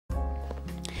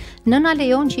Nëna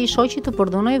lejon që i shoqi të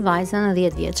përdhunojë vajzën e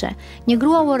 10 vjeçe. Një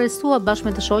grua u arrestua bashkë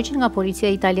me të shoqin nga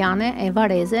policia italiane e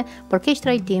Varese për keq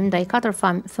trajtim ndaj 4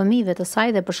 fëmijëve të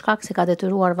saj dhe për shkak se ka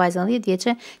detyruar vajzën 10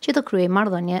 vjeçe që të kryejë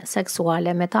marrëdhënie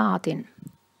seksuale me të atin.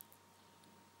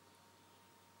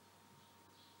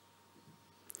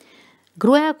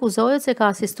 Gruaja akuzohet se ka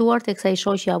asistuar teksa i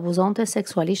shoqi abuzonte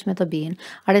seksualisht me të bijën.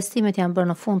 Arrestimet janë bërë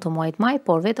në fund të muajit maj,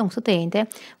 por vetëm këtë të njëjtë,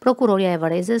 prokuroria e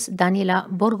Vareses, Daniela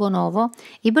Borgonovo,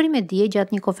 i bëri me dije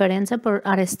gjatë një konference për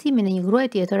arrestimin e një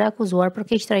gruaje tjetër e akuzuar për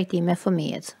keq trajtim me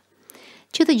fëmijët.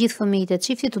 Që të gjithë fëmijët e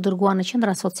çiftit u dërguan në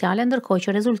qendra sociale, ndërkohë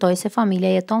që rezultoi se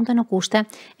familja jetonte në kushte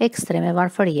ekstreme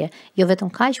varfërie. Jo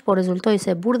vetëm kaq, por rezultoi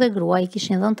se burrë dhe grua i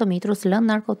kishin dhënë të mitrus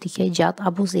lëndë narkotike gjatë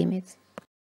abuzimit.